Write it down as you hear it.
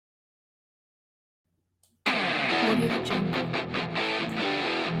Audio Jungle.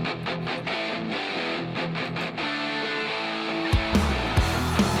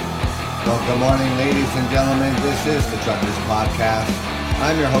 Well, good morning, ladies and gentlemen. This is the Truckers Podcast.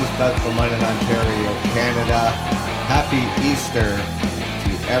 I'm your host, Doug from London, Ontario, Canada. Happy Easter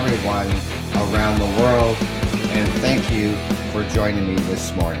to everyone around the world, and thank you for joining me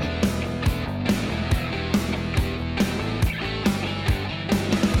this morning.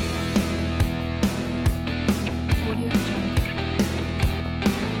 Audio Jungle.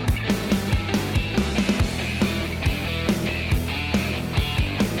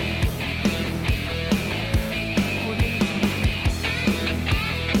 Audio Jungle.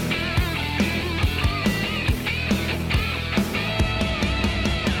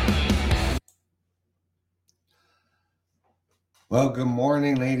 Well, good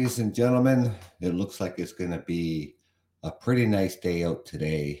morning, ladies and gentlemen. It looks like it's going to be a pretty nice day out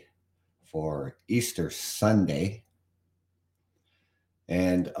today for Easter Sunday.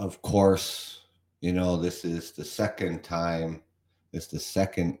 And of course, this is the second time, it's the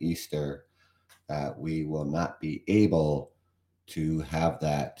second Easter that we will not be able to have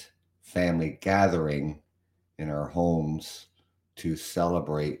that family gathering in our homes to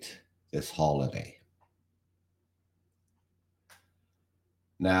celebrate this holiday.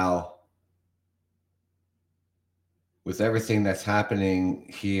 Now, with everything that's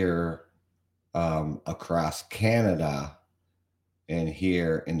happening here across Canada and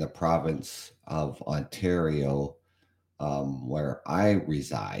here in the province of Ontario, where I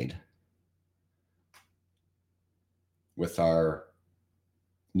reside, with our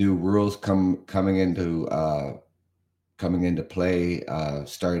new rules coming into play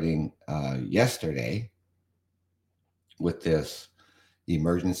starting yesterday with this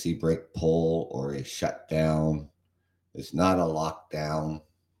emergency brake pull or a shutdown. It's not a lockdown,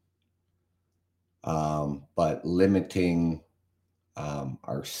 but limiting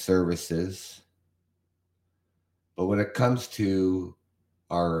our services. But when it comes to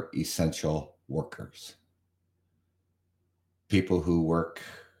our essential workers, people who work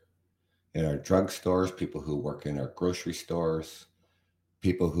in our drugstores, people who work in our grocery stores,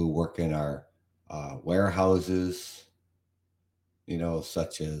 people who work in our warehouses,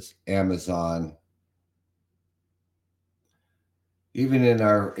 such as Amazon, even in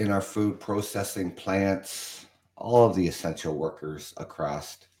our food processing plants, all of the essential workers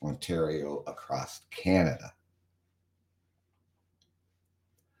across Ontario, across Canada.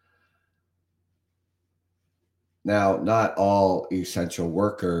 Now, not all essential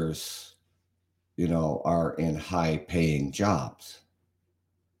workers, are in high-paying jobs.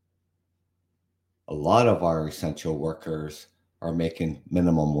 A lot of our essential workers are making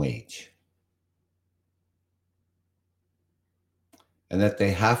minimum wage, and that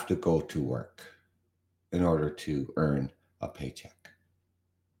they have to go to work in order to earn a paycheck.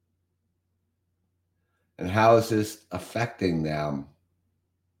 And how is this affecting them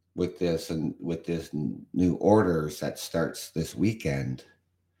with this new orders that starts this weekend?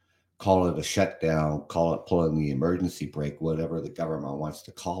 Call it a shutdown, call it pulling the emergency brake, whatever the government wants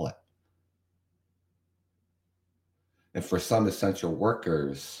to call it. And for some essential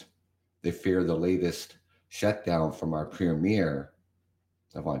workers, they fear the latest shutdown from our Premier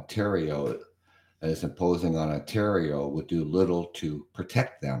of Ontario that is imposing on Ontario would do little to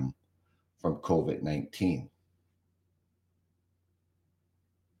protect them from COVID-19.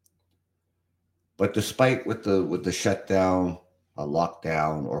 But despite with the shutdown, a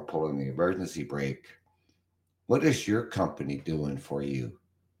lockdown, or pulling the emergency brake, what is your company doing for you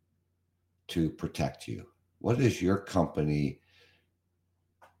to protect you? What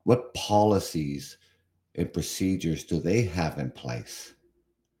policies and procedures do they have in place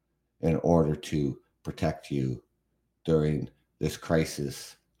in order to protect you during this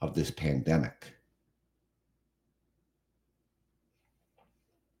crisis of this pandemic?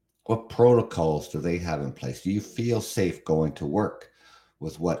 What protocols do they have in place? Do you feel safe going to work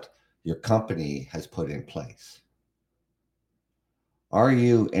with what your company has put in place? Are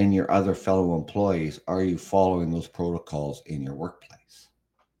you and your other fellow employees, are you following those protocols in your workplace?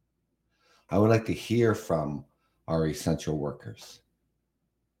 I would like to hear from our essential workers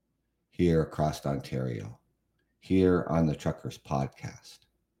here across Ontario, here on the Truckers Podcast.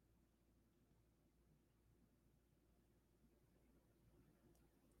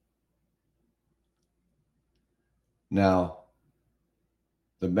 Now,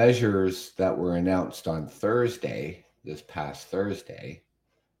 the measures that were announced on Thursday, this past Thursday,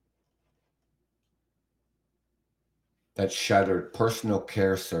 that shuttered personal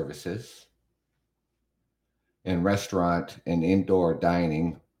care services and restaurant and indoor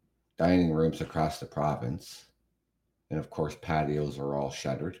dining rooms across the province, And of course, patios are all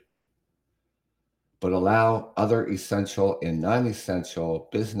shuttered. But allow other essential and non essential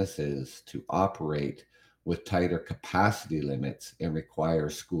businesses to operate with tighter capacity limits and require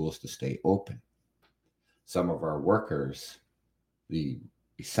schools to stay open. Some of our workers, the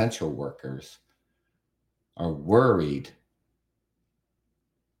essential workers, are worried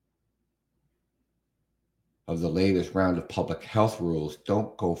of the latest round of public health rules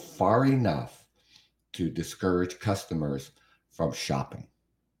don't go far enough to discourage customers from shopping.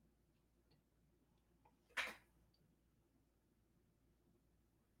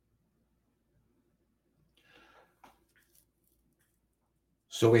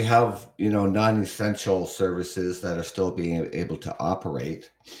 So we have, non-essential services that are still being able to operate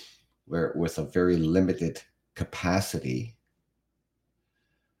where with a very limited capacity.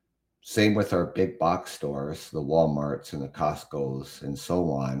 Same with our big box stores, the Walmarts and the Costco's and so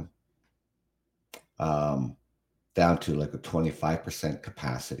on, um, down to like a 25%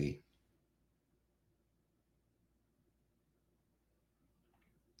 capacity.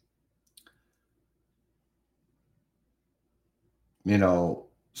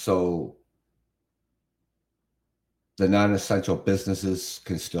 So the non-essential businesses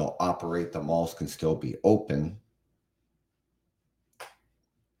can still operate, the malls can still be open.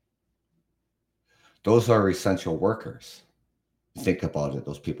 Those are essential workers. Think about it,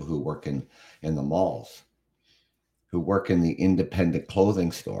 those people who work in the malls, who work in the independent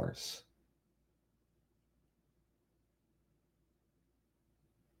clothing stores.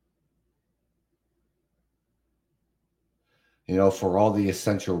 For all the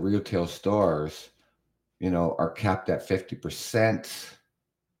essential retail stores, are capped at 50%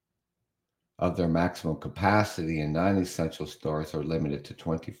 of their maximum capacity, and non-essential stores are limited to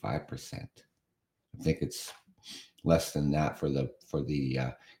 25%. I think it's less than that for the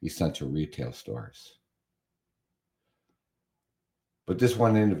essential retail stores. But this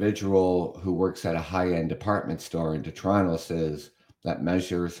one individual who works at a high-end department store in Toronto says that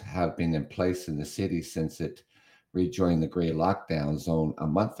measures have been in place in the city since it rejoined the gray lockdown zone a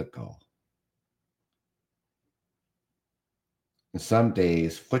month ago. And some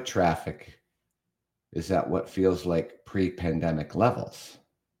days, foot traffic is at what feels like pre-pandemic levels.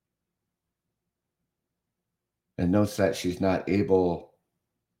 And notes that she's not able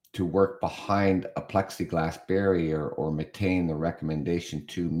to work behind a plexiglass barrier or maintain the recommendation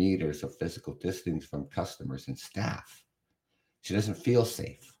 2 meters of physical distance from customers and staff. She doesn't feel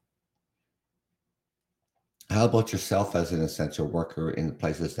safe. How about yourself as an essential worker in the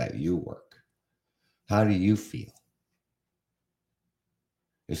places that you work? How do you feel?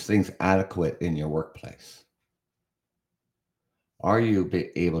 Is things adequate in your workplace? Are you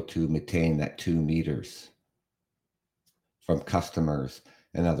able to maintain that 2 meters from customers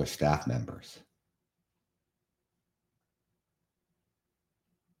and other staff members?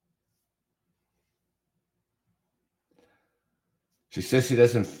 She says she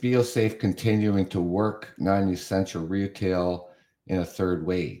doesn't feel safe continuing to work non-essential retail in a third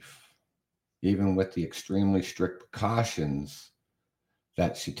wave, even with the extremely strict precautions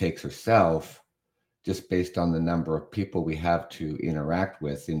that she takes herself, just based on the number of people we have to interact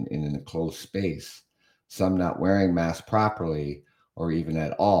with in an enclosed space, some not wearing masks properly or even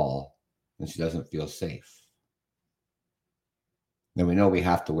at all, and she doesn't feel safe. Now, we know we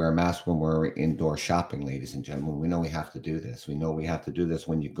have to wear a mask when we're indoor shopping, ladies and gentlemen. We know we have to do this. We know we have to do this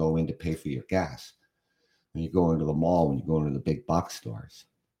when you go in to pay for your gas, when you go into the mall, when you go into the big box stores.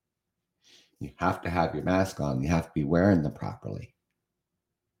 You have to have your mask on. You have to be wearing them properly.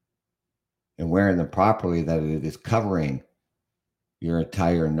 And wearing them properly that it is covering your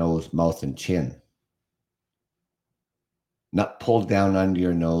entire nose, mouth, and chin. Not pulled down under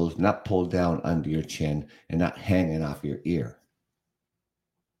your nose, not pulled down under your chin, and not hanging off your ear.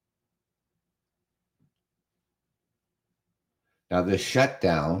 Now, this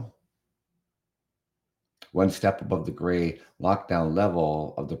shutdown, one step above the gray lockdown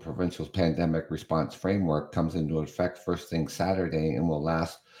level of the provincial pandemic response framework, comes into effect first thing Saturday and will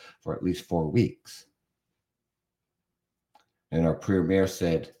last for at least 4 weeks. And our premier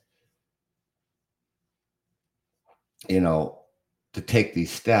said, to take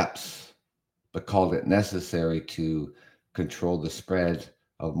these steps, but called it necessary to control the spread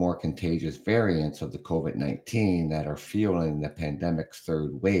of more contagious variants of the COVID-19 that are fueling the pandemic's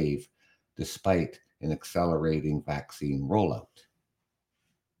third wave, despite an accelerating vaccine rollout.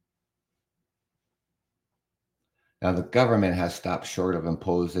 Now, the government has stopped short of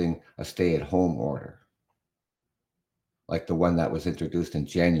imposing a stay-at-home order, like the one that was introduced in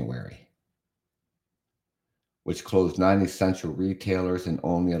January, which closed non-essential retailers and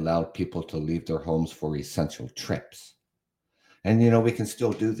only allowed people to leave their homes for essential trips. And, we can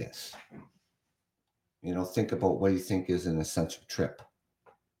still do this. Think about what you think is an essential trip.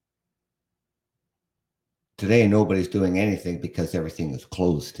 Today, nobody's doing anything because everything is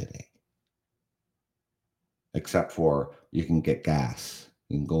closed today. Except for you can get gas.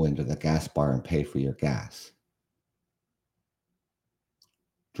 You can go into the gas bar and pay for your gas.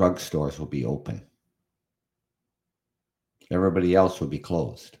 Drugstores will be open. Everybody else will be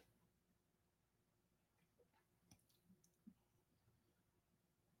closed.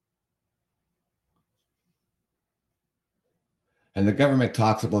 And the government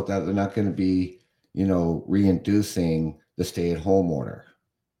talks about that they're not going to be, reinducing the stay-at-home order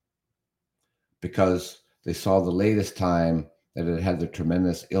because they saw the latest time that it had the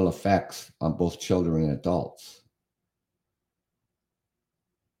tremendous ill effects on both children and adults.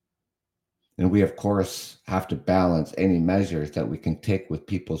 And we, of course, have to balance any measures that we can take with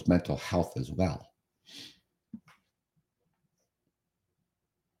people's mental health as well.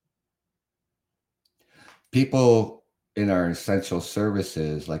 People in our essential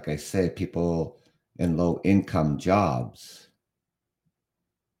services, like I said, people in low-income jobs,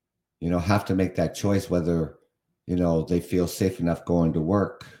 have to make that choice whether, they feel safe enough going to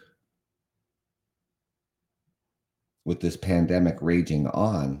work with this pandemic raging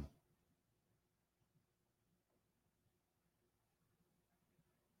on.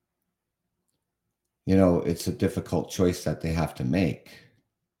 It's a difficult choice that they have to make.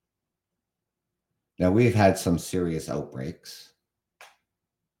 Now, we've had some serious outbreaks,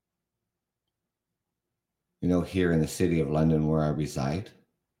 here in the city of London where I reside.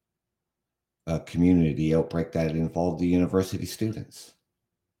 A community outbreak that involved the university students.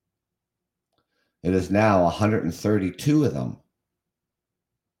 It is now 132 of them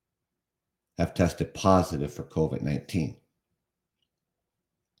have tested positive for COVID-19.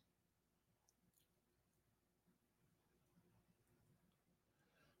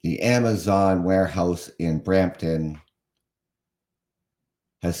 The Amazon warehouse in Brampton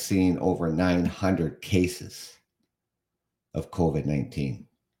has seen over 900 cases of COVID-19.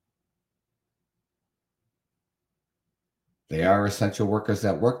 They are essential workers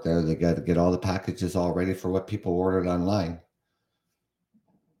that work there. They got to get all the packages all ready for what people ordered online.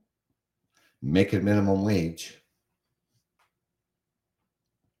 Make it minimum wage.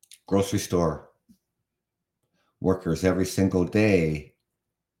 Grocery store workers every single day,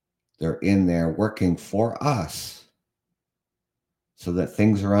 they're in there working for us so that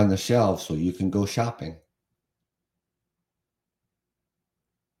things are on the shelves so you can go shopping.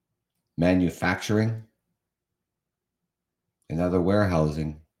 Manufacturing and other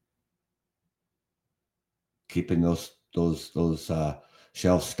warehousing, keeping those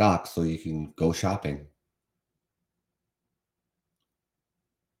shelves stocked so you can go shopping.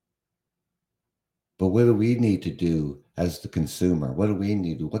 But what do we need to do as the consumer? What do we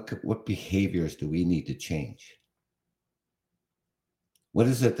need to do? What behaviors do we need to change? What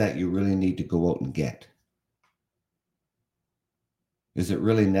is it that you really need to go out and get? Is it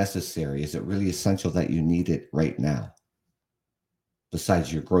really necessary? Is it really essential that you need it right now?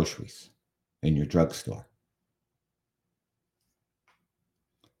 Besides your groceries and your drugstore?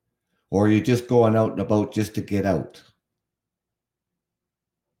 Or are you just going out and about just to get out?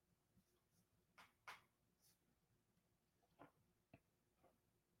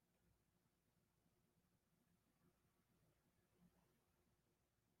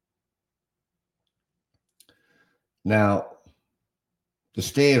 Now, the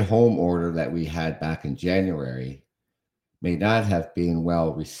stay-at-home order that we had back in January may not have been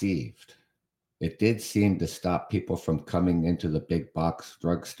well received. It did seem to stop people from coming into the big box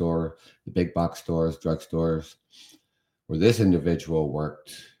stores, drugstores, where this individual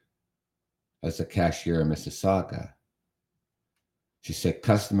worked as a cashier in Mississauga. She said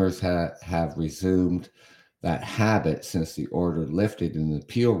customers have resumed that habit since the order lifted in the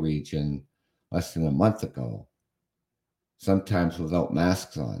Peel region less than a month ago, sometimes without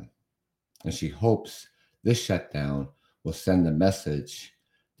masks on. And she hopes this shutdown will send the message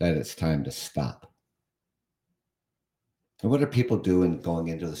that it's time to stop. And what are people doing going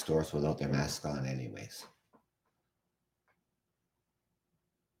into the stores without their mask on anyways?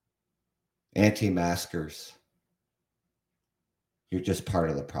 Anti-maskers, you're just part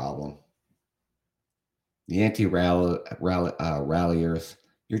of the problem. The anti-ralliers,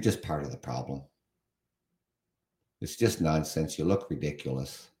 you're just part of the problem. It's just nonsense. You look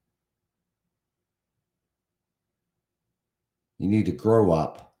ridiculous. You need to grow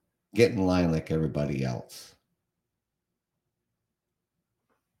up, get in line like everybody else.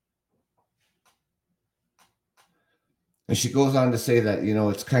 And she goes on to say that,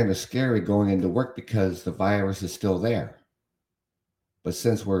 it's kind of scary going into work because the virus is still there. But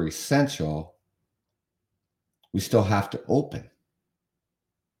since we're essential, we still have to open.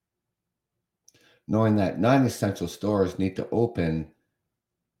 Knowing that non-essential stores need to open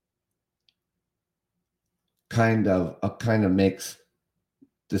kind of makes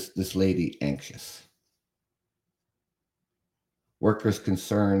this lady anxious. Workers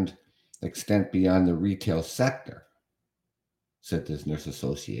concerned extend beyond the retail sector, said this nurse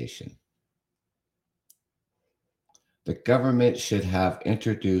association. The government should have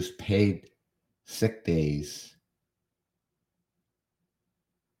introduced paid sick days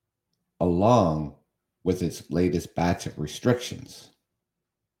along with its latest batch of restrictions,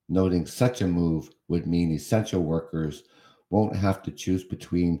 noting such a move would mean essential workers won't have to choose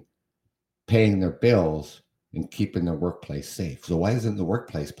between paying their bills and keeping their workplace safe. So why isn't the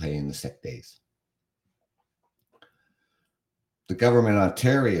workplace paying the sick days? The government of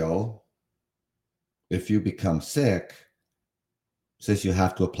Ontario, if you become sick, says you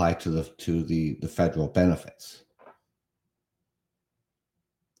have to apply to the federal benefits.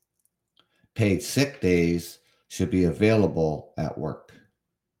 Paid sick days should be available at work.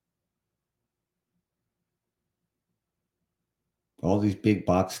 All these big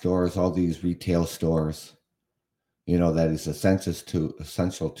box stores, all these retail stores, that is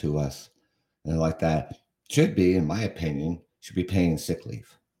essential to us, and like that, should be, in my opinion, should be paying sick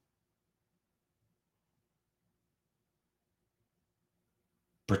leave.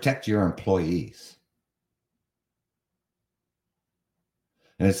 Protect your employees.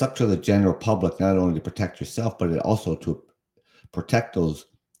 And it's up to the general public not only to protect yourself, but also to protect those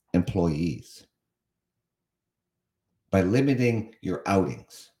employees by limiting your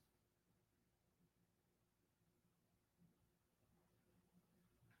outings.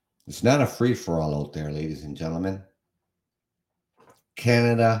 It's not a free-for-all out there, ladies and gentlemen.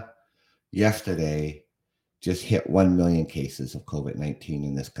 Canada yesterday just hit 1 million cases of COVID-19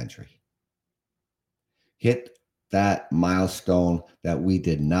 in this country. Hit that milestone that we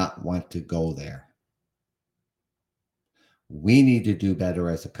did not want to go there. We need to do better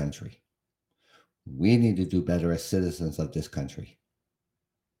as a country. We need to do better as citizens of this country.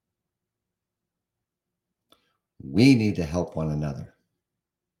 We need to help one another.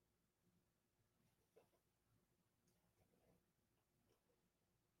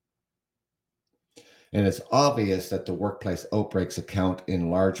 And it's obvious that the workplace outbreaks account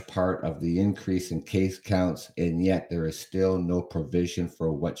in large part of the increase in case counts, and yet there is still no provision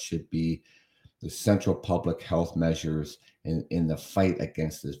for what should be the central public health measures in the fight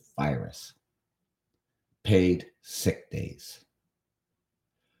against this virus. Paid sick days.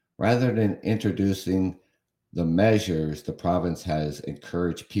 Rather than introducing the measures, the province has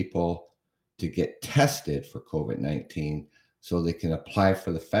encouraged people to get tested for COVID-19 so they can apply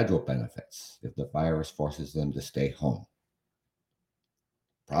for the federal benefits if the virus forces them to stay home.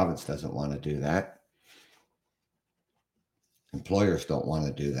 The province doesn't want to do that. Employers don't want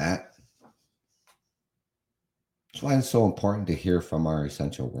to do that. That's why it's so important to hear from our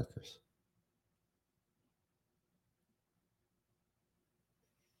essential workers.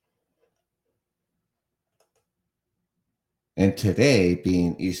 And today,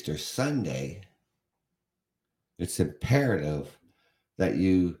 being Easter Sunday, it's imperative that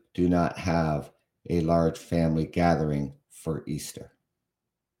you do not have a large family gathering for Easter.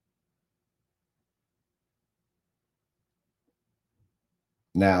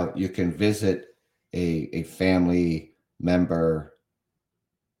 Now, you can visit a family member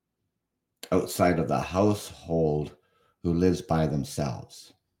outside of the household who lives by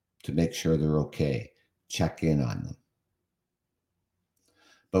themselves to make sure they're okay. Check in on them.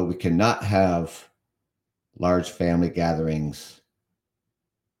 But we cannot have large family gatherings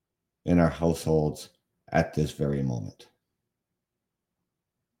in our households at this very moment.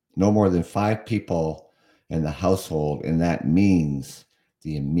 No more than 5 people in the household, and that means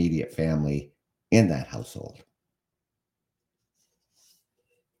the immediate family in that household.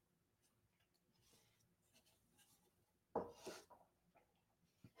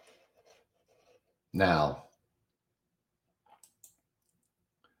 Now,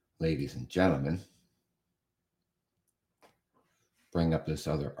 ladies and gentlemen, bring up this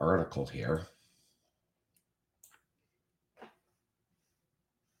other article here.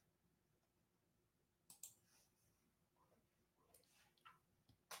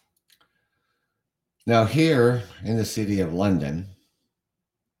 Now, here in the city of London,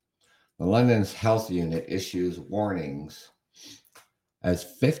 the London's health unit issues warnings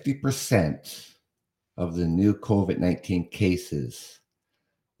as 50% of the new COVID-19 cases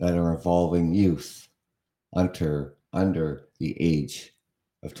that are involving youth under the age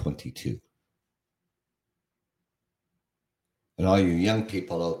of 22. And all you young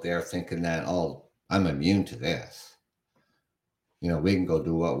people out there thinking that, oh, I'm immune to this. We can go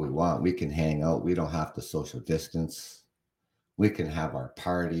do what we want. We can hang out. We don't have to social distance. We can have our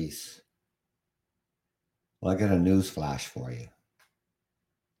parties. Well, I got a news flash for you.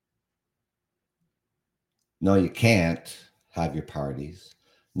 No, you can't have your parties.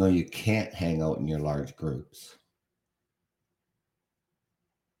 No, you can't hang out in your large groups.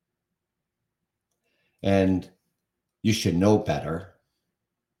 And you should know better.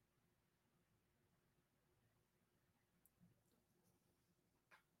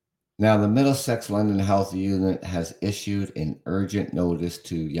 Now, the Middlesex London Health Unit has issued an urgent notice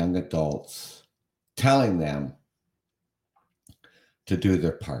to young adults telling them to do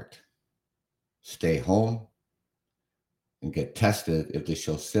their part. Stay home and get tested if they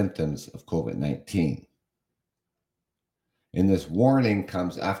show symptoms of COVID-19. And this warning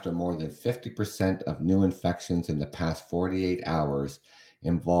comes after more than 50% of new infections in the past 48 hours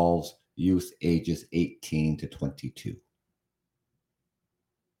involves youth ages 18 to 22.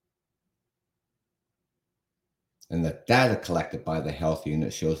 And the data collected by the health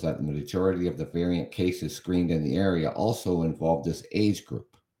unit shows that the majority of the variant cases screened in the area also involved this age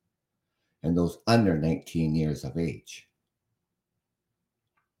group and those under 19 years of age.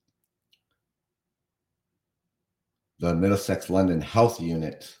 The Middlesex London Health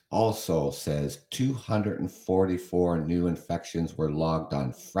Unit also says 244 new infections were logged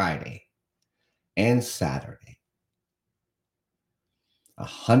on Friday and Saturday.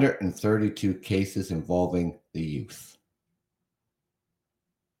 132 cases involving the youth.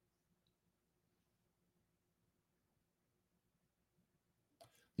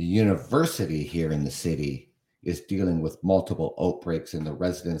 The university here in the city is dealing with multiple outbreaks in the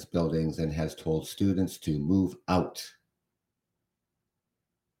residence buildings and has told students to move out.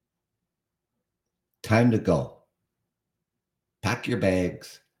 Time to go. Pack your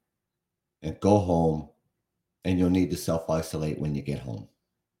bags and go home, and you'll need to self-isolate when you get home.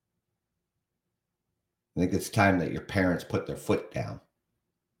 I think it's time that your parents put their foot down.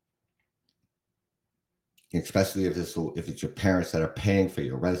 Especially if it's your parents that are paying for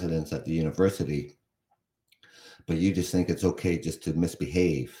your residence at the university, but you just think it's okay just to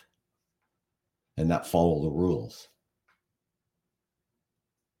misbehave and not follow the rules.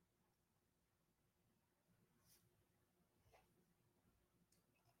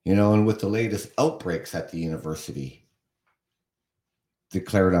 And with the latest outbreaks at the university,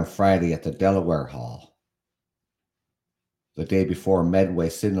 declared on Friday at the Delaware Hall, the day before Medway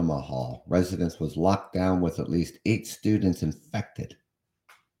Cinema Hall, residence was locked down with at least 8 students infected.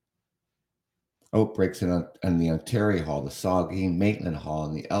 Outbreaks in the Ontario Hall, the Saugeen Maitland Hall,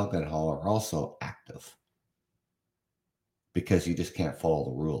 and the Elgin Hall are also active because you just can't follow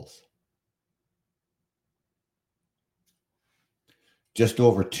the rules. Just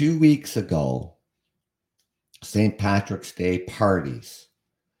over 2 weeks ago, St. Patrick's Day parties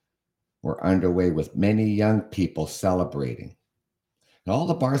were underway with many young people celebrating. And all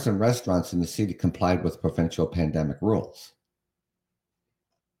the bars and restaurants in the city complied with provincial pandemic rules.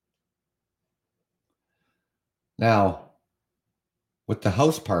 Now, with the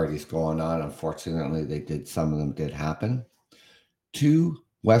house parties going on, unfortunately, some of them did happen. 2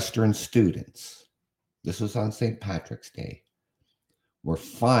 Western students, this was on St. Patrick's Day, were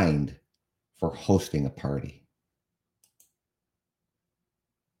fined for hosting a party.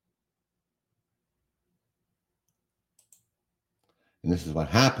 And this is what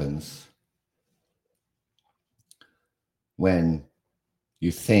happens when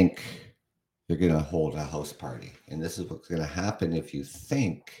you think you're going to hold a house party. And this is what's going to happen if you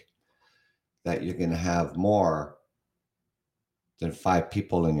think that you're going to have more than 5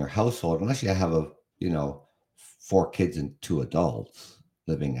 people in your household, unless you have 4 kids and 2 adults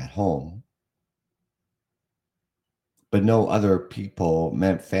living at home. But no other people,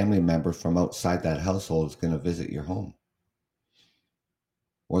 family members from outside that household is going to visit your home.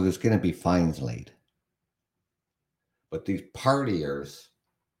 Or there's going to be fines laid. But these partiers,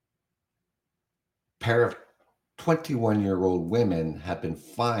 pair of 21-year-old women, have been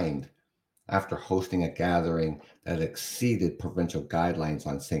fined after hosting a gathering that exceeded provincial guidelines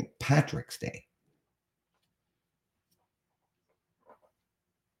on St. Patrick's Day.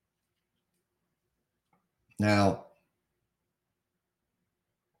 Now,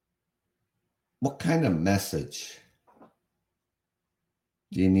 what kind of message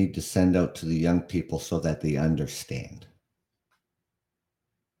do you need to send out to the young people so that they understand?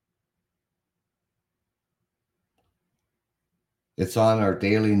 It's on our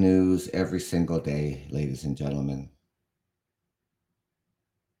daily news every single day, ladies and gentlemen.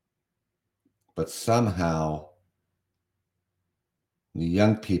 But somehow The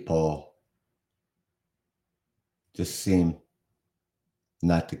young people just seem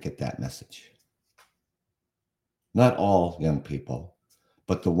not to get that message. Not all young people,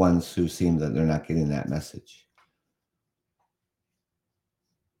 but the ones who seem that they're not getting that message.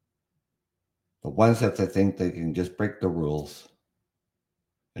 The ones that they think they can just break the rules,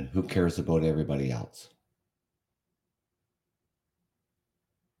 and who cares about everybody else?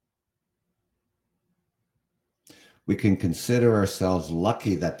 We can consider ourselves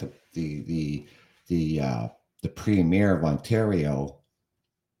lucky that the Premier of Ontario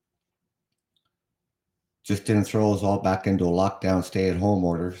just didn't throw us all back into a lockdown, stay-at-home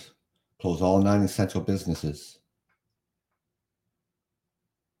orders, close all non-essential businesses.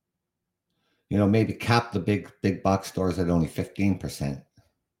 Maybe cap the big box stores at only 15%.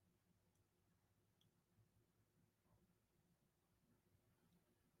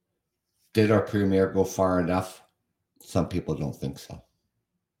 Did our Premier go far enough? Some people don't think so.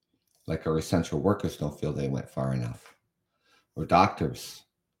 Like our essential workers don't feel they went far enough. Or doctors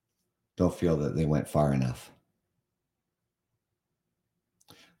don't feel that they went far enough.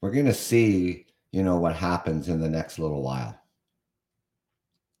 We're going to see, what happens in the next little while.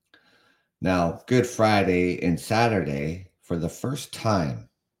 Now, Good Friday and Saturday, for the first time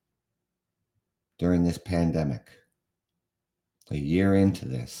during this pandemic, a year into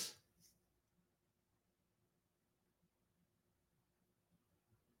this,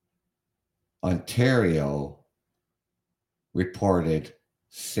 Ontario reported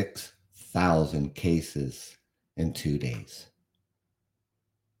 6,000 cases in 2 days.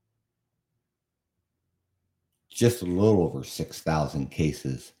 Just a little over 6,000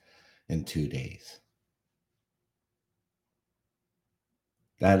 cases in 2 days.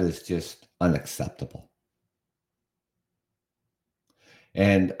 That is just unacceptable.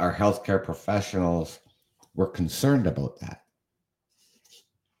 And our healthcare professionals were concerned about that.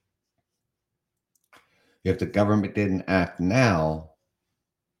 If the government didn't act now,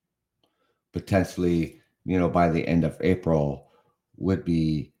 potentially, by the end of April, would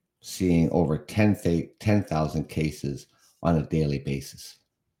be seeing over 10,000 cases on a daily basis.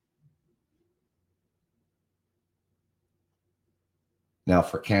 Now,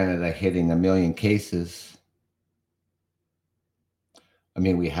 for Canada hitting 1 million cases,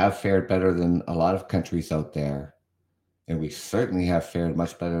 we have fared better than a lot of countries out there, and we certainly have fared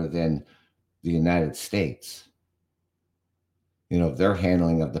much better than the United States. Their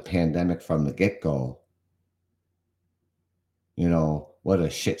handling of the pandemic from the get-go, what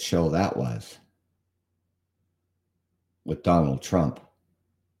a shit show that was with Donald Trump.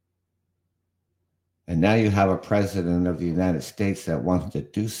 And now you have a president of the United States that wants to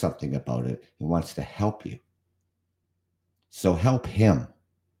do something about it. He wants to help you. So help him.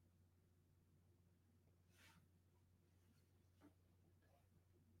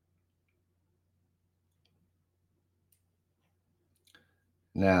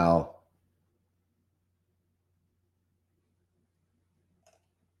 Now,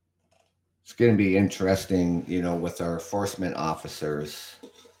 it's going to be interesting, with our enforcement officers,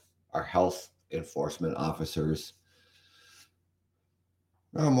 our health enforcement officers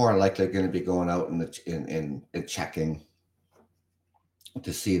are more likely going to be going out and checking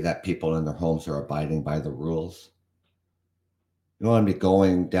to see that people in their homes are abiding by the rules. You don't want to be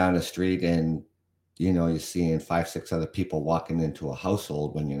going down the street and, you're seeing 5, 6 other people walking into a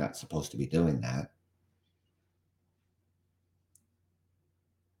household when you're not supposed to be doing that.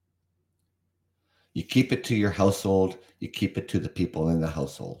 You keep it to your household. You keep it to the people in the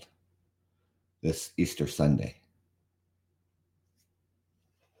household this Easter Sunday.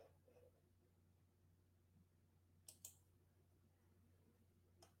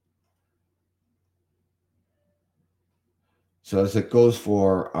 So as it goes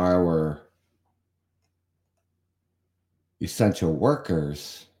for our essential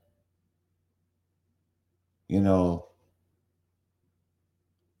workers, they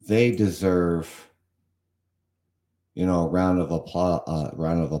deserve, a round of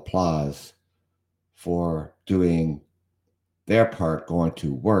applause for doing their part, going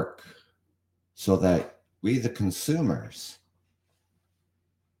to work, so that we, the consumers,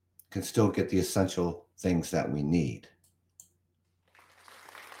 can still get the essential things that we need.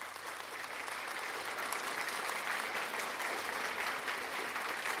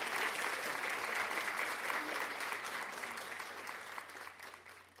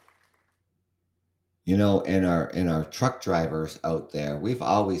 In our truck drivers out there, we've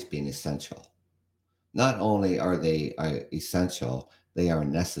always been essential. Not only are they essential, they are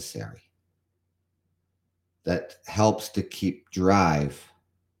necessary. That helps to drive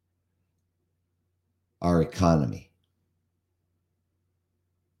our economy.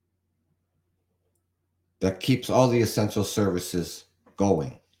 that keeps all the essential services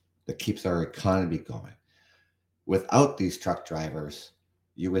going, that keeps our economy going. Without these truck drivers,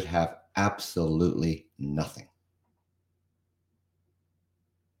 you would have absolutely nothing.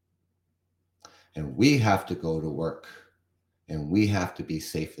 And we have to go to work, and we have to be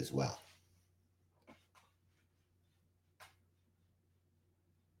safe as well.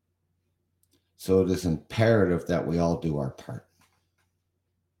 So it is imperative that we all do our part.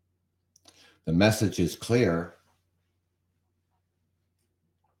 The message is clear.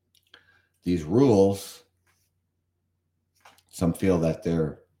 These rules, some feel that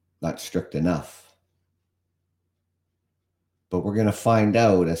they're not strict enough. But we're going to find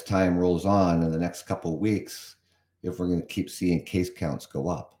out as time rolls on in the next couple of weeks if we're going to keep seeing case counts go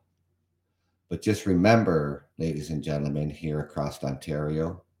up. But just remember, ladies and gentlemen, here across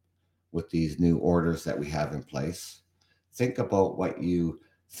Ontario, with these new orders that we have in place, think about what you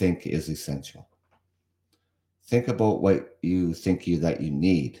think is essential. Think about what you think that you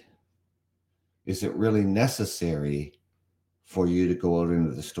need. Is it really necessary for you to go out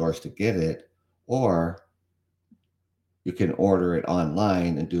into the stores to get it? Or you can order it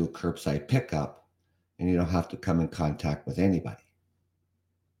online and do a curbside pickup, and you don't have to come in contact with anybody.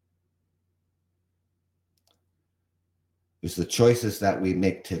 It's the choices that we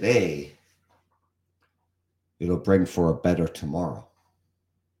make today, it'll bring for a better tomorrow.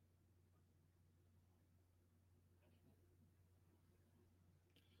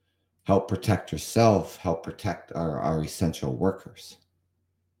 Help protect yourself, help protect our essential workers.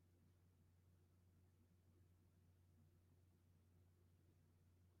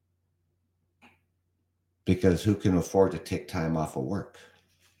 Because who can afford to take time off of work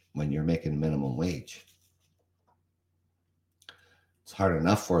when you're making minimum wage? It's hard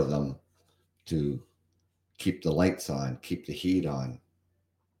enough for them to keep the lights on, keep the heat on,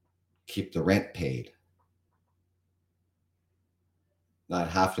 keep the rent paid, not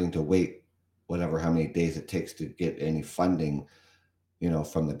having to wait whatever how many days it takes to get any funding,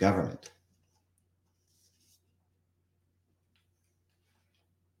 from the government.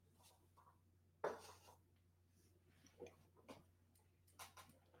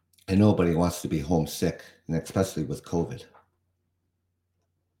 And nobody wants to be homesick, and especially with COVID.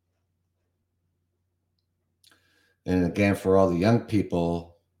 And again, for all the young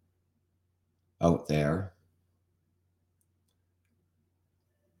people out there,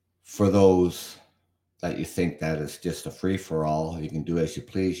 for those that you think that is just a free-for-all, you can do as you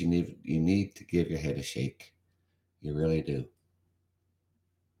please, you need to give your head a shake. You really do.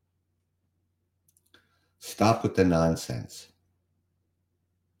 Stop with the nonsense.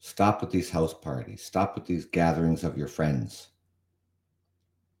 Stop with these house parties. Stop with these gatherings of your friends.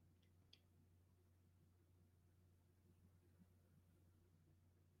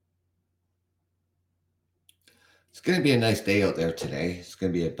 It's going to be a nice day out there today. It's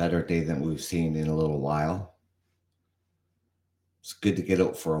going to be a better day than we've seen in a little while. It's good to get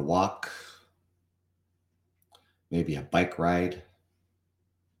out for a walk, maybe a bike ride,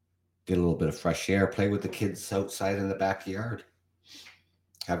 get a little bit of fresh air, play with the kids outside in the backyard.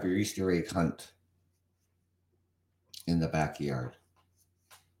 Have your Easter egg hunt in the backyard.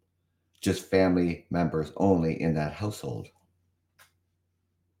 Just family members only in that household.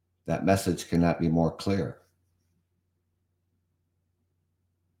 That message cannot be more clear.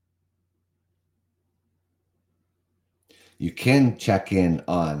 You can check in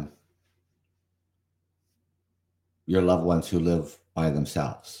on your loved ones who live by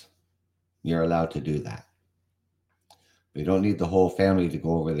themselves. You're allowed to do that. You don't need the whole family to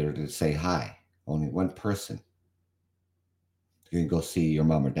go over there to say hi. Only one person. You can go see your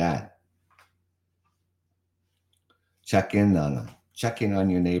mom or dad. Check in on them. Check in on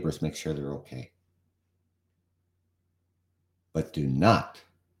your neighbors. Make sure they're okay. But do not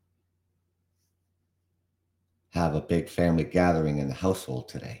have a big family gathering in the household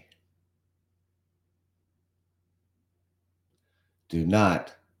today. Do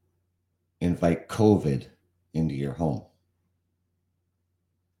not invite COVID into your home.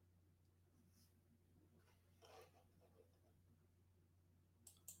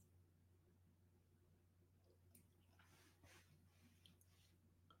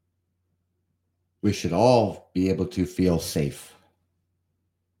 We should all be able to feel safe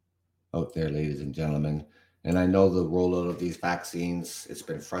out there, ladies and gentlemen. And I know the rollout of these vaccines, it's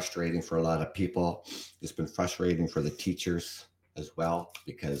been frustrating for a lot of people. It's been frustrating for the teachers as well,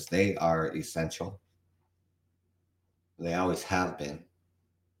 because they are essential. They always have been.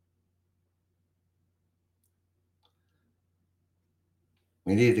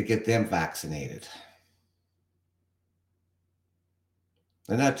 We need to get them vaccinated.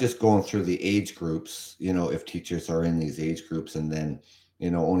 And not just going through the age groups, if teachers are in these age groups and then,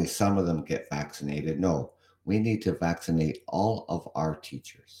 only some of them get vaccinated. No, we need to vaccinate all of our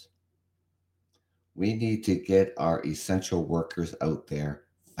teachers. We need to get our essential workers out there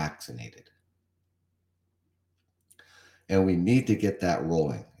vaccinated. And we need to get that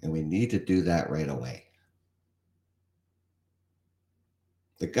rolling, and we need to do that right away.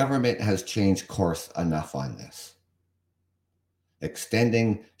 The government has changed course enough on this,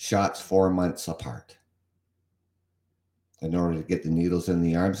 extending shots 4 months apart in order to get the needles in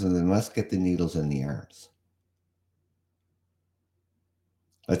the arms, and then let's get the needles in the arms.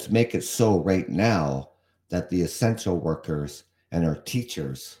 Let's make it so right now that the essential workers and our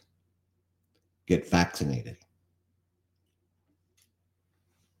teachers get vaccinated.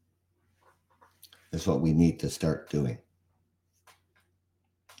 That's what we need to start doing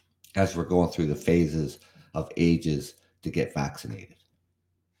as we're going through the phases of ages to get vaccinated.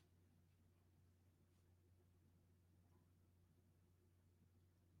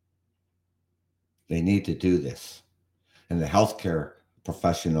 They need to do this. And the healthcare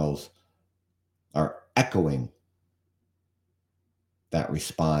professionals are echoing that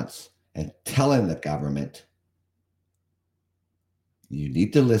response and telling the government, you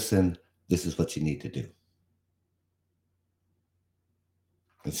need to listen. This is what you need to do.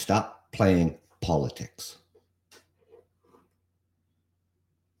 And stop playing politics.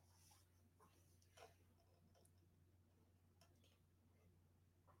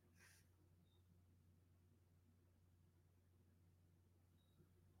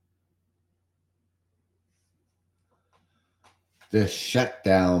 This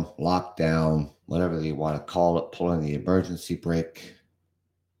shutdown, lockdown, whatever you want to call it, pulling the emergency brake.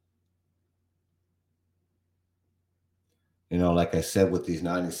 Like I said, with these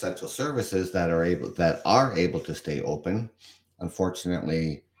non-essential services that are able to stay open,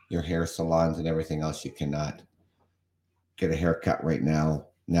 unfortunately, your hair salons and everything else, you cannot get a haircut right now.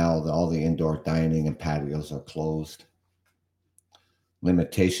 Now all the indoor dining and patios are closed.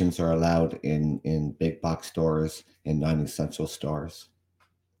 Limitations are allowed in big box stores and non-essential stores.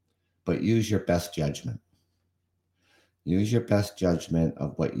 But use your best judgment. Use your best judgment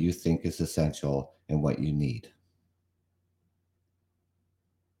of what you think is essential and what you need.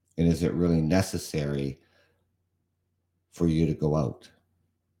 And is it really necessary for you to go out?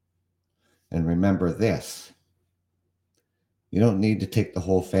 And remember this, you don't need to take the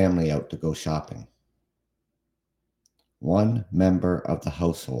whole family out to go shopping. One member of the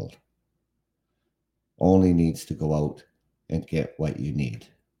household only needs to go out and get what you need.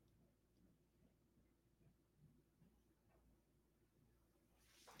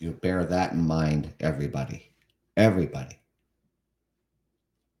 You bear that in mind, everybody. Everybody.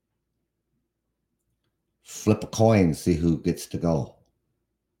 Flip a coin, see who gets to go.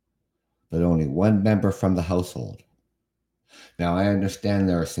 But only one member from the household. Now, I understand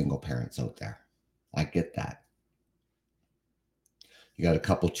there are single parents out there. I get that. You got a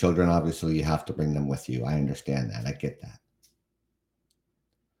couple children, obviously you have to bring them with you. I understand that. I get that.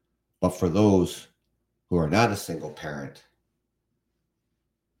 But for those who are not a single parent,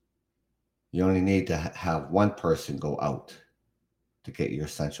 you only need to have one person go out to get your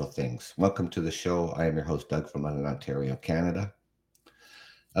essential things. Welcome to the show. I am your host, Doug from London, Ontario, Canada.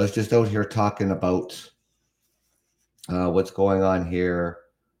 I was just out here talking about what's going on here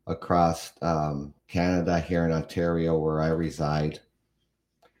across Canada, here in Ontario, where I reside.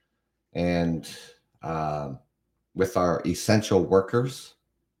 And with our essential workers,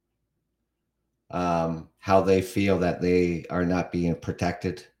 how they feel that they are not being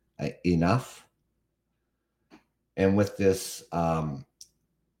protected enough. And with this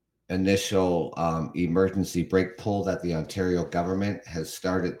initial emergency brake pull that the Ontario government has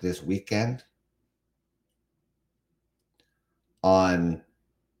started this weekend on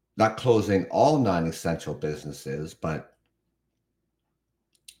not closing all non-essential businesses, but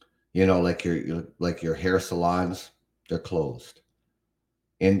like your hair salons, they're closed.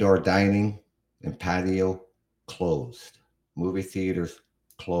 Indoor dining and patio closed. Movie theaters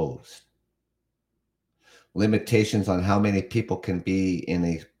closed. Limitations on how many people can be in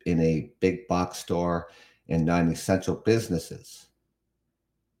a big box store and non-essential businesses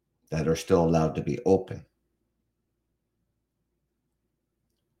that are still allowed to be open.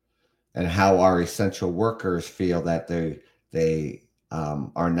 And how our essential workers feel that they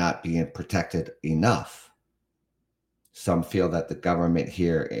are not being protected enough. Some feel that the government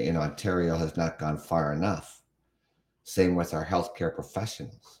here in Ontario has not gone far enough. Same with our healthcare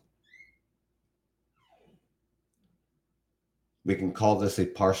professionals. We can call this a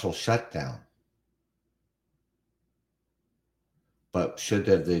partial shutdown. But should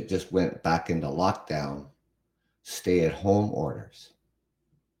have they just went back into lockdown, stay-at-home orders?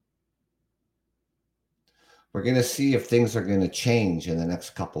 We're going to see if things are going to change in the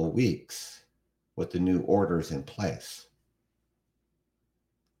next couple of weeks with the new orders in place.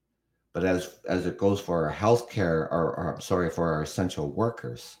 But as it goes for our healthcare, or I'm sorry, for our essential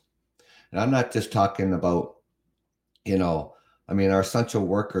workers, and I'm not just talking about, our essential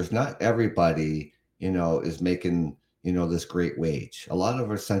workers, not everybody, is making, this great wage. A lot of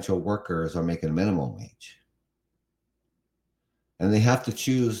our essential workers are making minimum wage. And they have to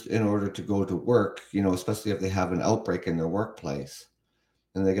choose in order to go to work, especially if they have an outbreak in their workplace,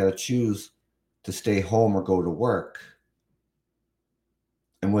 and they got to choose to stay home or go to work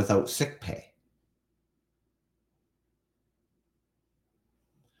and without sick pay.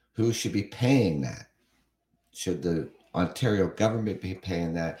 Who should be paying that? Should the Ontario government be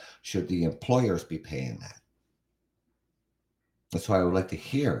paying that? Should the employers be paying that? That's why I would like to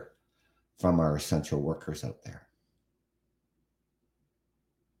hear from our essential workers out there.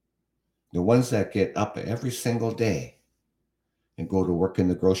 The ones that get up every single day and go to work in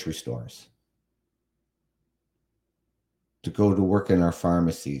the grocery stores, to go to work in our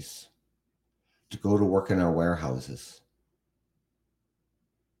pharmacies, to go to work in our warehouses,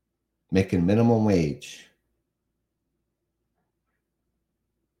 making minimum wage.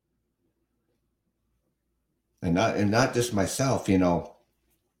 And not just myself, when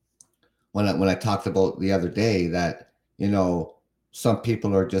I talked about the other day that, some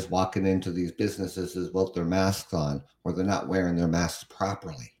people are just walking into these businesses without their masks on, or they're not wearing their masks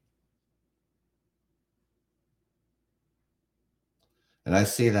properly. And I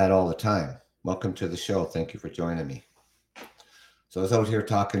see that all the time. Welcome to the show. Thank you for joining me. So I was out here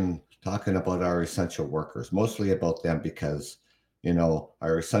talking about our essential workers, mostly about them because,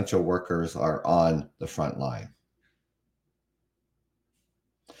 our essential workers are on the front line.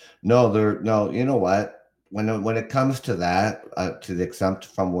 No, you know what? When it comes to that, to the exempt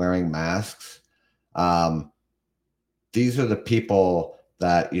from wearing masks, these are the people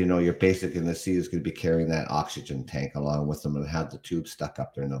that, you're basically going to see is going to be carrying that oxygen tank along with them and have the tube stuck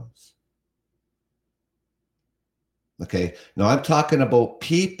up their nose. Okay. Now I'm talking about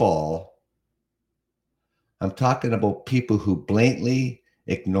people who blatantly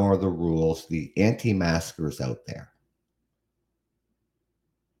ignore the rules, the anti-maskers out there.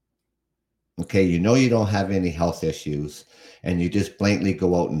 Okay. You don't have any health issues and you just blatantly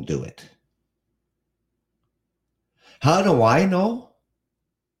go out and do it. How do I know?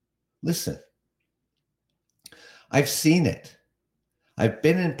 Listen, I've seen it. I've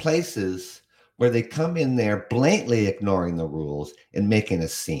been in places where they come in there blatantly ignoring the rules and making a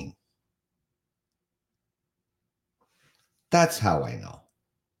scene. That's how I know.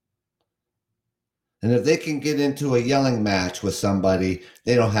 And if they can get into a yelling match with somebody,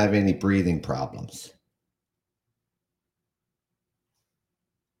 they don't have any breathing problems.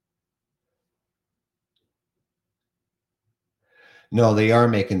 No, they are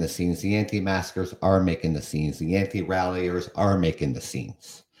making the scenes. The anti-maskers are making the scenes. The anti-ralliers are making the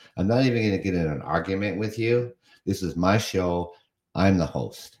scenes. I'm not even going to get in an argument with you. This is my show. I'm the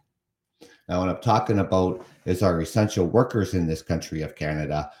host. Now, what I'm talking about is our essential workers in this country of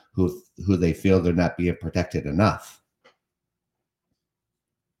Canada who they feel they're not being protected enough.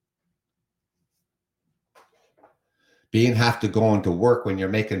 Have to go into work when you're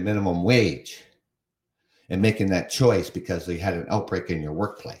making minimum wage and making that choice because they had an outbreak in your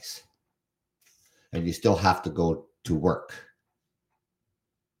workplace and you still have to go to work.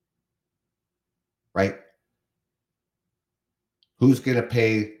 Right? Who's going to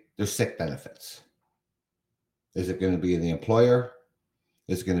pay their sick benefits? Is it going to be the employer?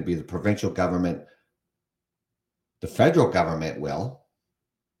 Is it going to be the provincial government? The federal government will.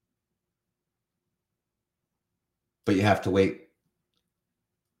 But you have to wait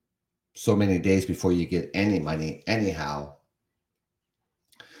so many days before you get any money anyhow.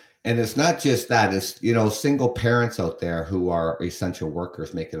 And it's not just that. It's, single parents out there who are essential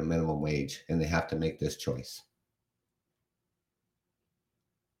workers making a minimum wage, and they have to make this choice.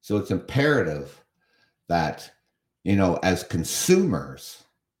 So it's imperative that, as consumers,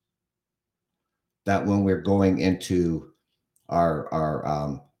 that when we're going into our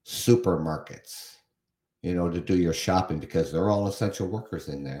supermarkets, to do your shopping, because they're all essential workers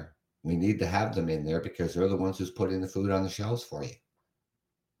in there. We need to have them in there because they're the ones who's putting the food on the shelves for you.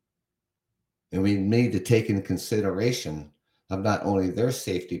 And we need to take into consideration of not only their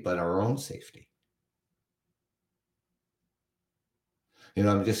safety, but our own safety.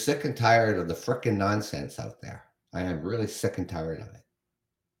 I'm just sick and tired of the frickin' nonsense out there. I am really sick and tired of it.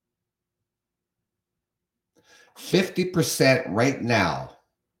 50% right now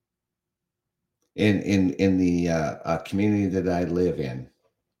in the community that I live in,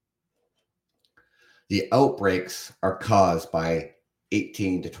 the outbreaks are caused by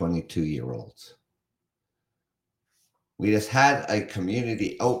 18 to 22-year-olds. We just had a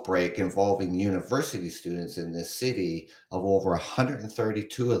community outbreak involving university students in this city of over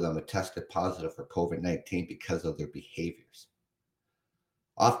 132 of them had tested positive for COVID-19 because of their behaviors.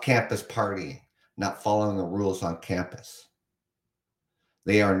 Off-campus partying, not following the rules on campus.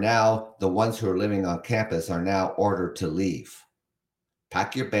 They are now, the ones who are living on campus are now ordered to leave.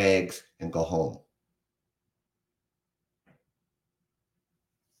 Pack your bags and go home.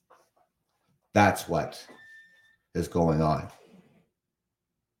 That's what is going on.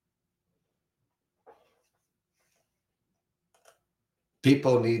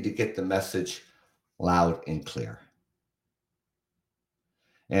 People need to get the message loud and clear.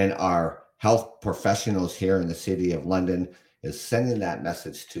 And our health professionals here in the city of London is sending that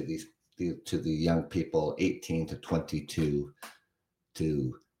message to the young people 18 to 22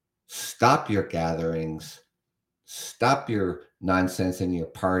 to stop your gatherings, stop your nonsense in your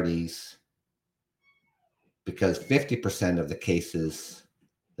parties, because 50% of the cases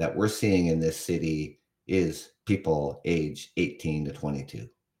that we're seeing in this city is people aged 18 to 22.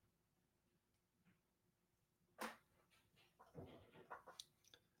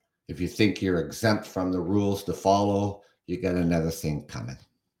 If you think you're exempt from the rules to follow, you got another thing coming.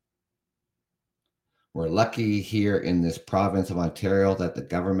 We're lucky here in this province of Ontario that the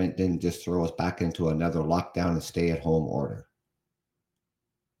government didn't just throw us back into another lockdown and stay-at-home order.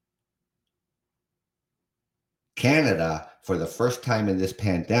 Canada, for the first time in this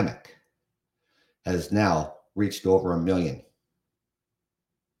pandemic, has now reached over 1 million.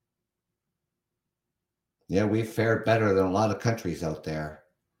 Yeah, we've fared better than a lot of countries out there,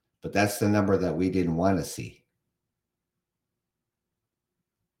 but that's the number that we didn't want to see.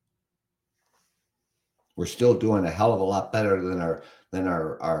 We're still doing a hell of a lot better than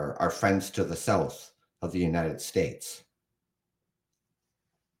our friends to the south of the United States.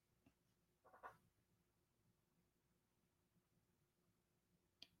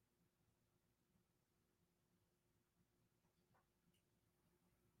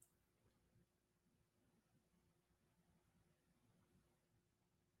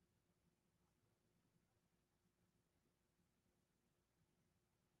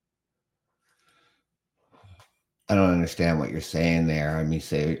 I don't understand what you're saying there. I mean,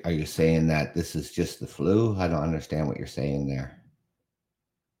 are you saying that this is just the flu? I don't understand what you're saying there.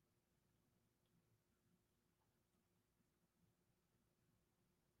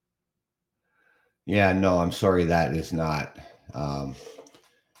 Yeah, no, I'm sorry, that is not.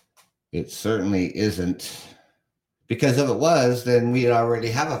 It certainly isn't. Because if it was, then we'd already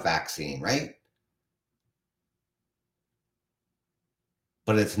have a vaccine, right?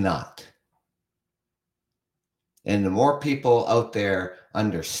 But it's not. And the more people out there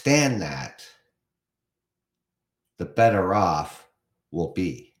understand that, the better off we'll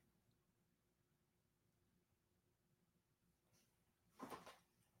be.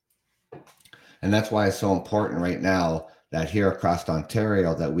 And that's why it's so important right now that here across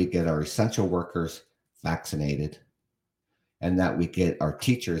Ontario that we get our essential workers vaccinated and that we get our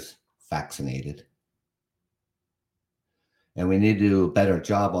teachers vaccinated. And we need to do a better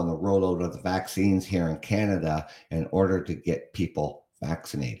job on the rollout of the vaccines here in Canada in order to get people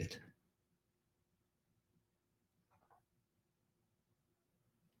vaccinated.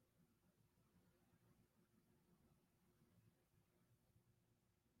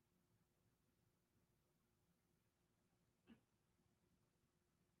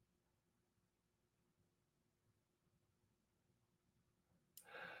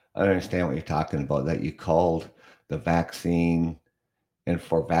 I understand what you're talking about, that you called the vaccine and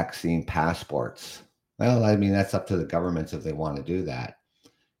for vaccine passports. Well, I mean, that's up to the governments if they want to do that.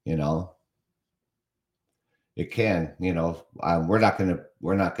 You know, it can. We're not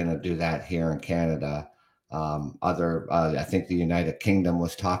gonna do that here in Canada. I think the United Kingdom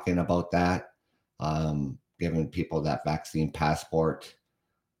was talking about that, giving people that vaccine passport.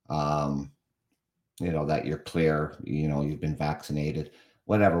 That you're clear. You've been vaccinated.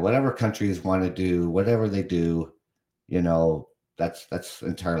 Whatever countries want to do, whatever they do, that's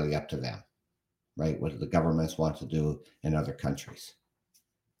entirely up to them, right? What the governments want to do in other countries,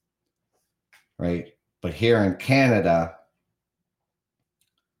 right? But here in Canada,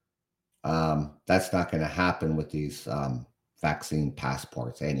 that's not going to happen with these vaccine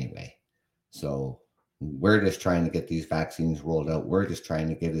passports anyway. So we're just trying to get these vaccines rolled out. We're just trying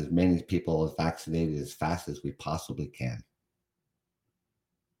to get as many people vaccinated as fast as we possibly can.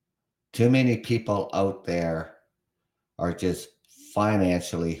 Too many people out there are just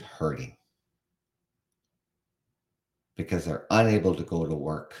financially hurting because they're unable to go to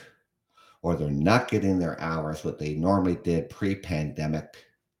work, or they're not getting their hours what they normally did pre-pandemic,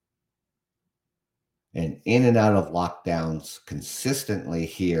 and in and out of lockdowns consistently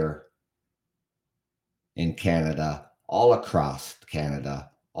here in Canada, all across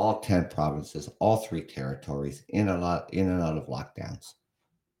Canada, all 10 provinces, all 3 territories, in and out of lockdowns.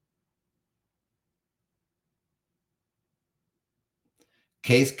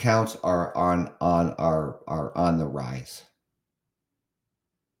 Case counts are on the rise.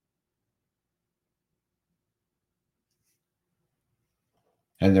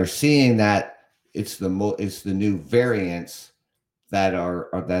 And they're seeing that it's the new variants that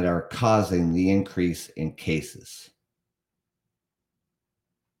are causing the increase in cases.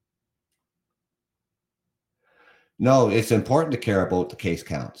 No, it's important to care about the case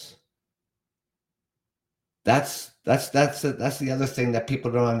counts. That's the other thing that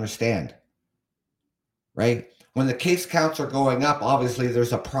people don't understand, right? When the case counts are going up, obviously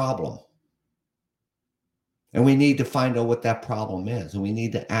there's a problem. And we need to find out what that problem is, and we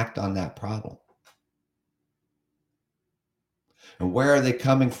need to act on that problem. And where are they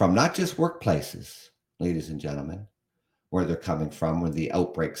coming from? Not just workplaces, ladies and gentlemen, where they're coming from with the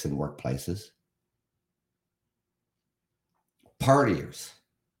outbreaks in workplaces. Partiers.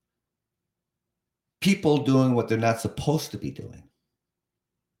 People doing what they're not supposed to be doing.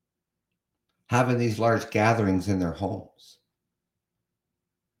 Having these large gatherings in their homes.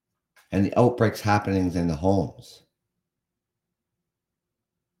 And the outbreaks happening in the homes.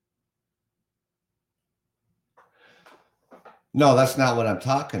 No, that's not what I'm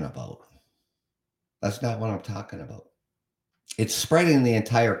talking about. That's not what I'm talking about. It's spreading the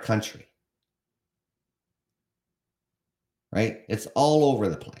entire country. Right? It's all over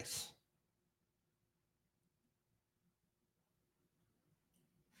the place.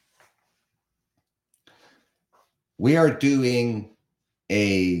 We are doing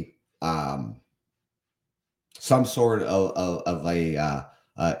a some sort of an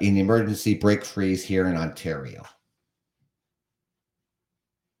emergency break freeze here in Ontario.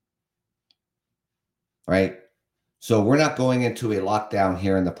 Right? So we're not going into a lockdown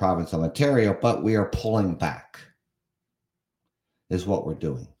here in the province of Ontario, but we are pulling back, is what we're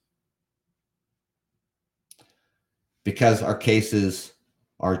doing. Because our cases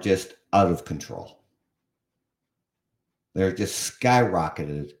are just out of control. They're just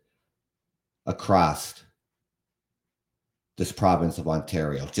skyrocketed across this province of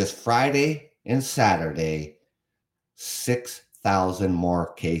Ontario. Just Friday and Saturday, 6,000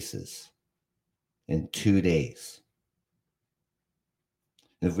 more cases in 2 days.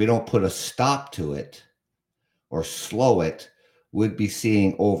 If we don't put a stop to it or slow it, we'd be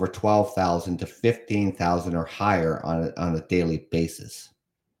seeing over 12,000 to 15,000 or higher on a daily basis.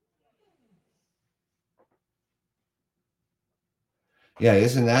 Yeah,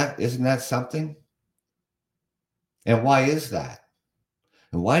 isn't that something? And why is that?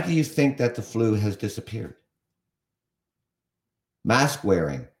 And why do you think that the flu has disappeared? Mask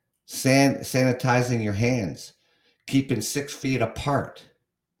wearing, sanitizing your hands, keeping 6 feet apart.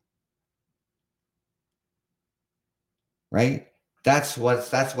 Right? That's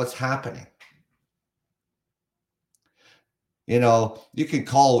what's happening. You know, you can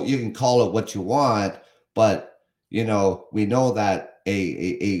call it what you want, but you know, we know that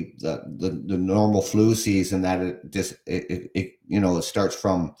the normal flu season, that it you know, it starts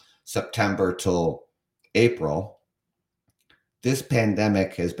from September till April. This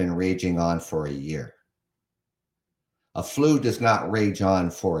pandemic has been raging on for a year. A flu does not rage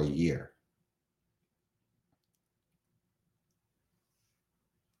on for a year.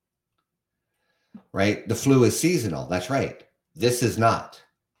 Right? The flu is seasonal. That's right. This is not.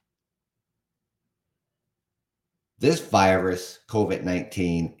 This virus,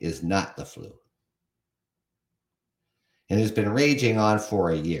 COVID-19, is not the flu. And has been raging on for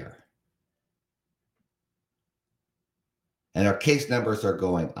a year. And our case numbers are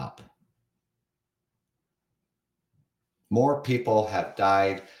going up. More people have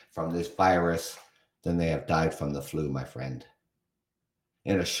died from this virus than they have died from the flu, my friend,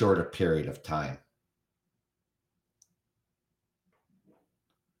 in a shorter period of time.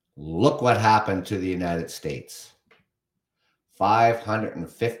 Look what happened to the United States.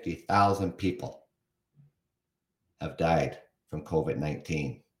 550,000 people have died from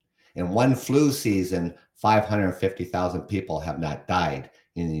COVID-19. In one flu season, 550,000 people have not died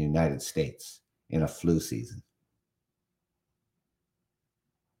in the United States in a flu season.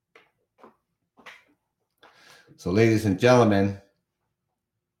 So, ladies and gentlemen,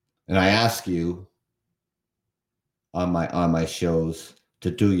 and I ask you, on my shows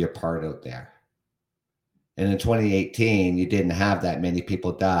to do your part out there. And in 2018, you didn't have that many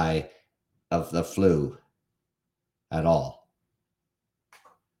people die of the flu at all.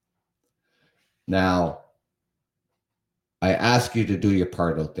 Now, I ask you to do your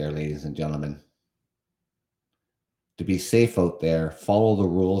part out there, ladies and gentlemen. To be safe out there, follow the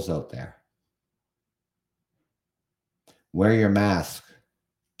rules out there. Wear your mask.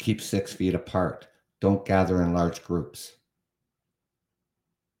 Keep 6 feet apart. Don't gather in large groups.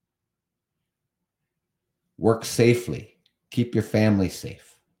 Work safely. Keep your family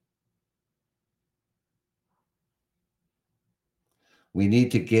safe. We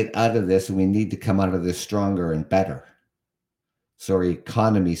need to get out of this, and we need to come out of this stronger and better so our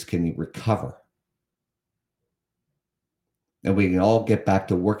economies can recover. And we can all get back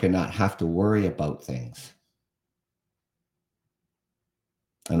to work and not have to worry about things.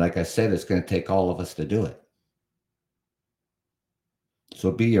 And like I said, it's going to take all of us to do it.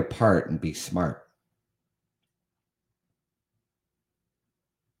 So be your part and be smart.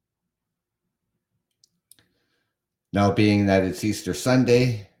 Now, being that it's Easter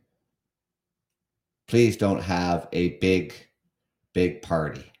Sunday, please don't have a big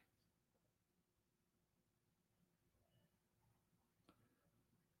party.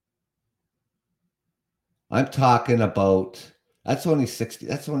 I'm talking about that's only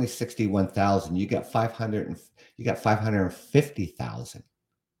 61,000. You got 550,000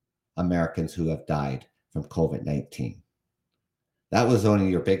 Americans who have died from COVID-19. That was only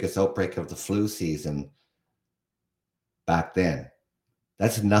your biggest outbreak of the flu season back then.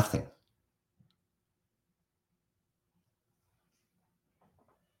 That's nothing.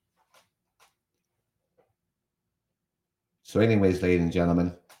 So anyways, ladies and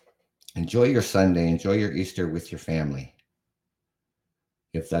gentlemen, enjoy your Sunday, enjoy your Easter with your family.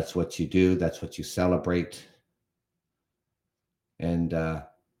 If that's what you do, that's what you celebrate. And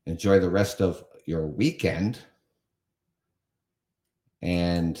enjoy the rest of your weekend.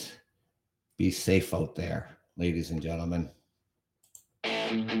 And be safe out there, ladies and gentlemen.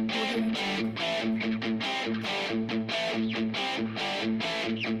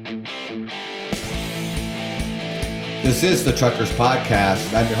 This is the Truckers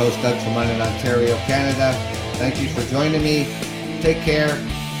Podcast. I'm your host, Doug from London, Ontario, Canada. Thank you for joining me. Take care,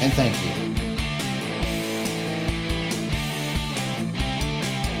 and thank you.